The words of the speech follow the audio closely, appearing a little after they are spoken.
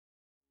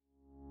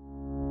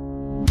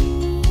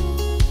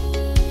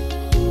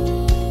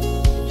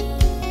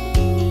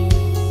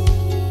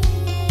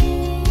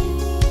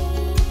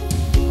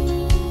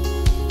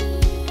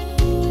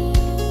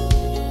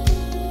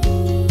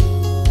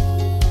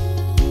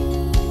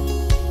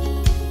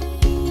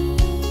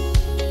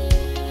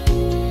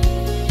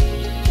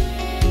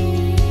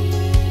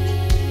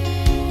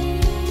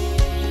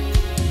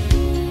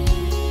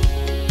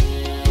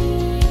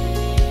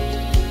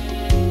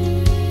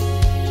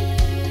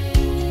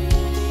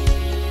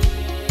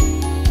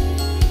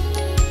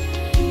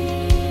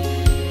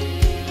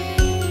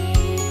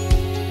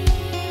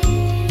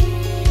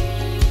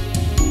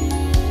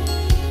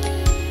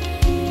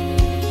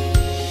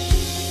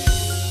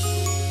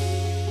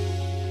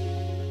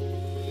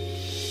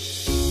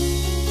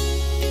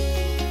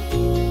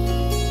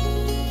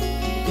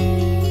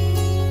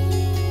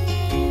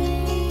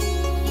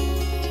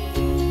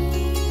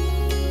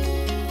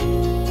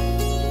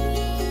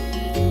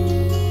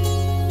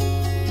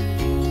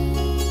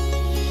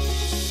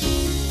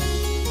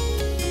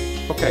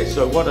Okay,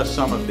 so what are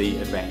some of the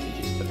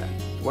advantages to that?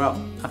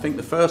 Well, I think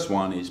the first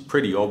one is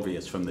pretty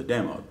obvious from the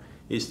demo,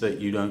 is that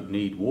you don't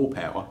need wall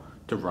power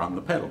to run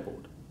the pedal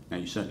board. Now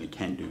you certainly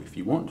can do if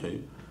you want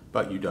to,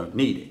 but you don't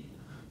need it.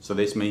 So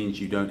this means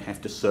you don't have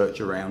to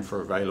search around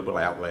for available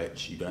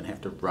outlets, you don't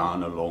have to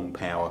run a long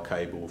power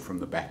cable from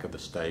the back of the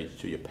stage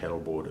to your pedal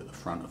board at the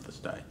front of the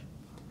stage.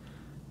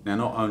 Now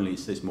not only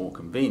is this more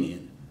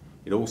convenient,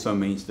 it also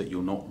means that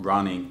you're not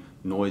running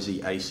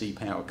noisy AC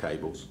power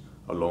cables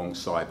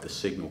alongside the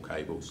signal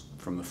cables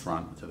from the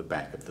front to the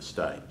back of the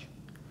stage.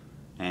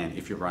 And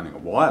if you're running a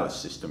wireless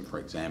system, for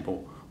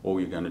example, all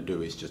you're going to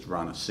do is just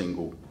run a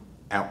single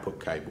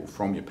output cable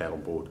from your pedal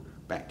board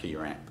back to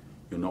your amp.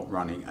 You're not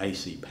running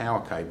AC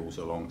power cables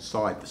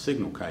alongside the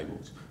signal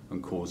cables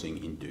and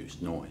causing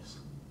induced noise.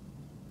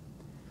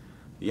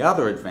 The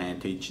other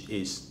advantage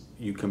is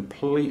you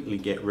completely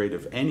get rid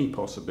of any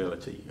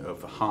possibility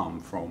of hum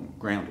from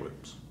ground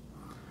loops.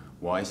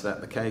 Why is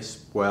that the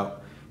case?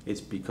 Well, it's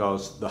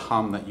because the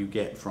hum that you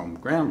get from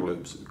ground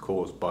loops is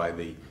caused by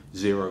the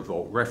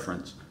 0-volt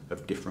reference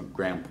of different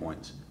ground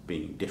points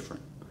being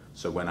different.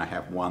 So when I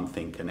have one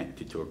thing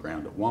connected to a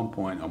ground at one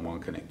point and one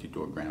connected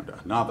to a ground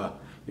at another,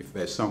 if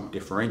there's some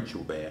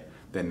differential there,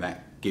 then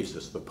that gives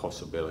us the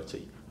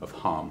possibility of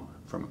hum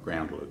from a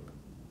ground loop.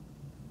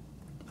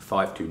 The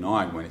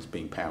 529, when it's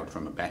being powered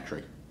from a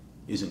battery,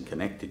 isn't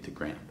connected to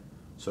ground,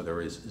 so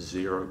there is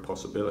zero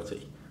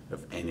possibility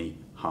of any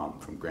hum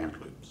from ground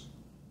loops.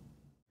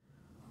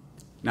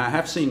 Now I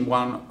have seen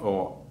one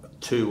or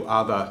two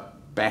other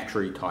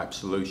battery type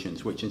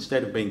solutions which,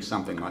 instead of being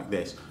something like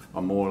this,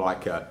 are more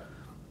like a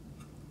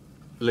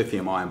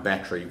lithium-ion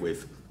battery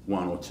with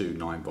 1 or 2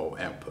 9-volt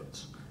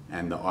outputs.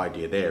 And the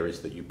idea there is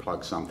that you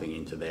plug something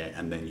into there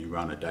and then you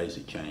run a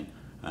daisy chain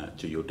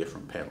to your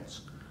different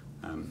pedals.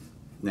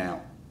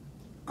 Now,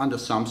 under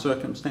some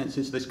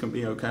circumstances this can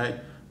be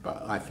okay,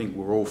 but I think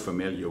we're all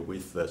familiar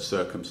with the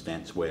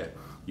circumstance where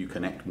you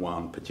connect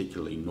one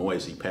particularly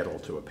noisy pedal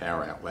to a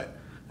power outlet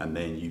and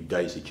then you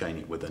daisy chain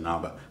it with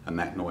another, and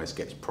that noise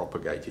gets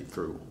propagated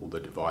through all the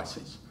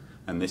devices.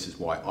 And this is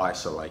why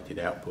isolated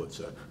outputs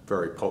are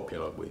very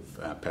popular with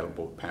pedal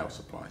board power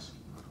supplies.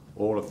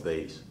 All of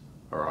these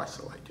are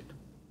isolated.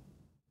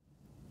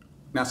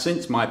 Now,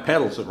 since my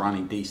pedals are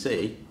running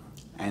DC,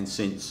 and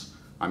since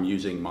I'm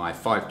using my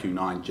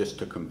 529 just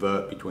to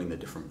convert between the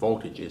different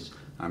voltages,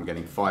 I'm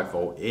getting 5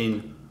 volt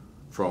in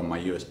from my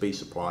USB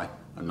supply,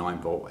 a 9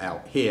 volt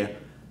out here,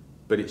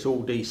 but it's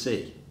all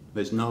DC.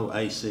 There's no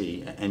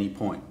AC at any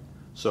point.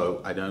 So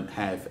I don't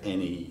have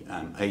any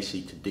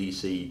AC to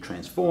DC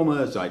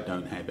transformers, I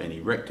don't have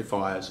any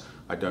rectifiers,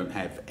 I don't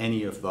have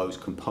any of those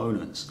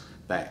components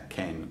that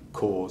can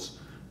cause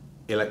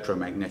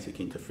electromagnetic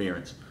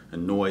interference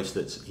and noise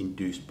that's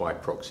induced by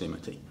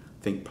proximity.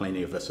 I think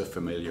plenty of us are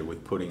familiar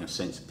with putting a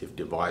sensitive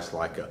device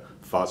like a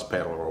fuzz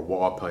pedal or a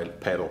wah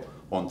pedal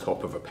on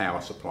top of a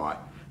power supply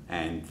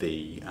and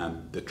the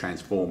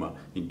transformer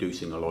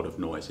inducing a lot of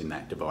noise in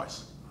that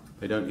device.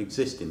 They don't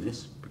exist in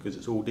this because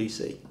it's all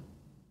DC.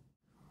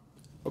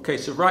 Okay,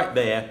 so right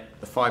there,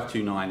 the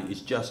 529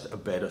 is just a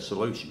better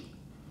solution.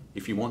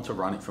 If you want to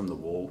run it from the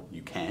wall,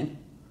 you can,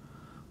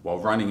 while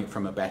running it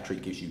from a battery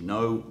gives you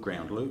no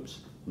ground loops,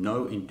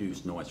 no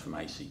induced noise from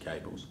AC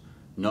cables,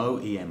 no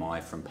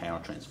EMI from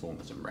power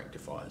transformers and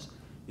rectifiers.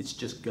 It's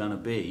just going to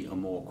be a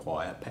more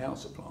quiet power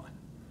supply.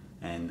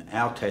 And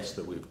our tests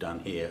that we've done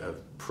here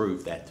have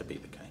proved that to be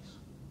the case.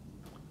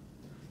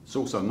 It's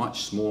also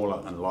much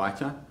smaller and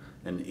lighter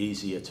and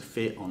easier to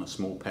fit on a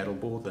small pedal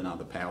board than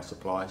other power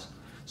supplies.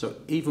 So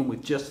even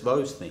with just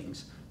those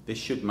things, this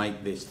should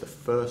make this the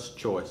first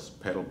choice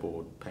pedal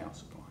board power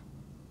supply.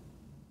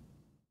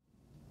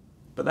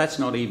 But that's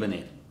not even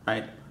it,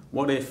 right?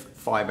 What if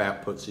 5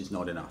 outputs is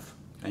not enough?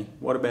 Okay?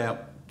 What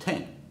about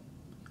 10?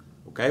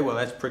 Okay, well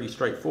that's pretty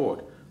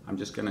straightforward. I'm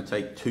just going to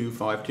take 2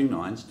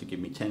 529s to give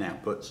me 10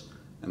 outputs,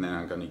 and then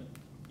I'm going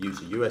to use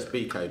a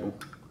USB cable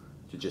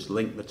to just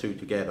link the two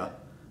together,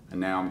 and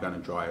now I'm going to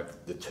drive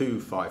the 2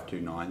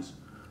 529s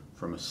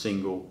from a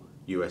single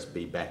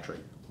USB battery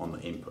on the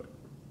input.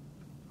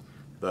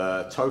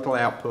 The total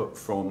output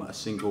from a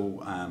single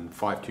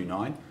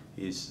 529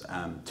 is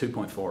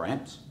 2.4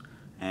 amps,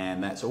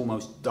 and that's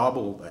almost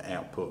double the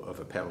output of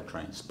a pedal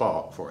train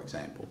Spark, for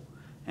example.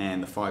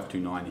 And the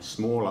 529 is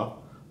smaller,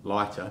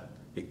 lighter,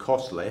 it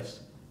costs less,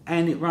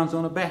 and it runs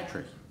on a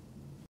battery.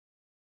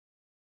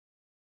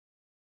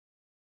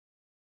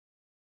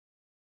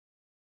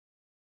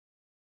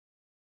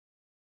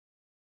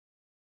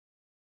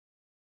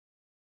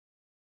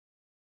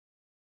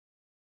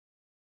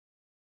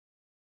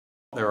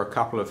 There are a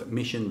couple of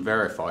Mission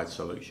verified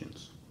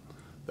solutions.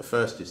 The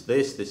first is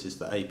this is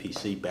the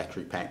APC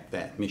battery pack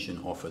that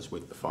Mission offers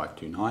with the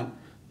 529.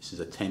 This is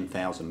a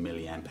 10,000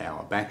 milliamp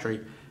hour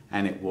battery,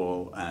 and it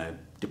will,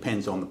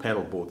 depends on the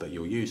pedal board that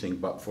you're using,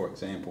 but for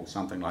example,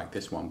 something like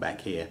this one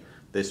back here,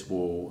 this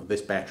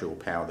battery will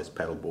power this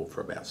pedal board for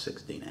about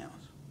 16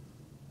 hours.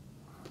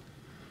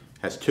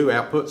 Has 2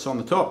 outputs on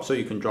the top, so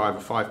you can drive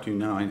a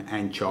 529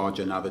 and charge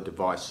another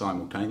device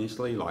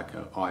simultaneously, like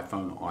an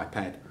iPhone or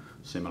iPad,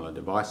 similar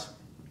device.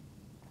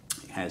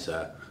 has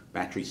a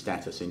battery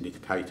status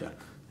indicator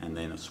and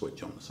then a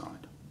switch on the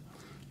side.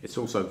 It's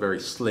also very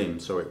slim,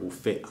 so it will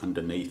fit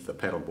underneath the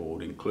pedal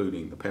board,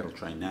 including the pedal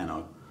tray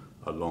Nano,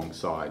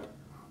 alongside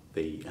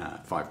the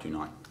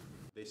 529.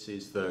 This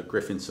is the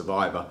Griffin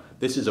Survivor.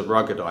 This is a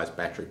ruggedized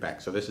battery pack,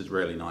 so this is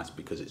really nice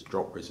because it's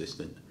drop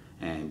resistant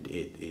and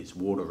it is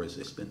water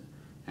resistant,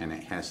 and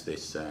it has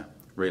this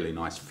really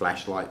nice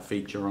flashlight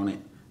feature on it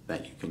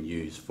that you can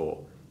use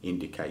for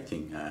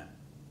indicating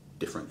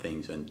different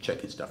things and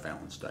checking stuff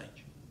out on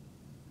stage.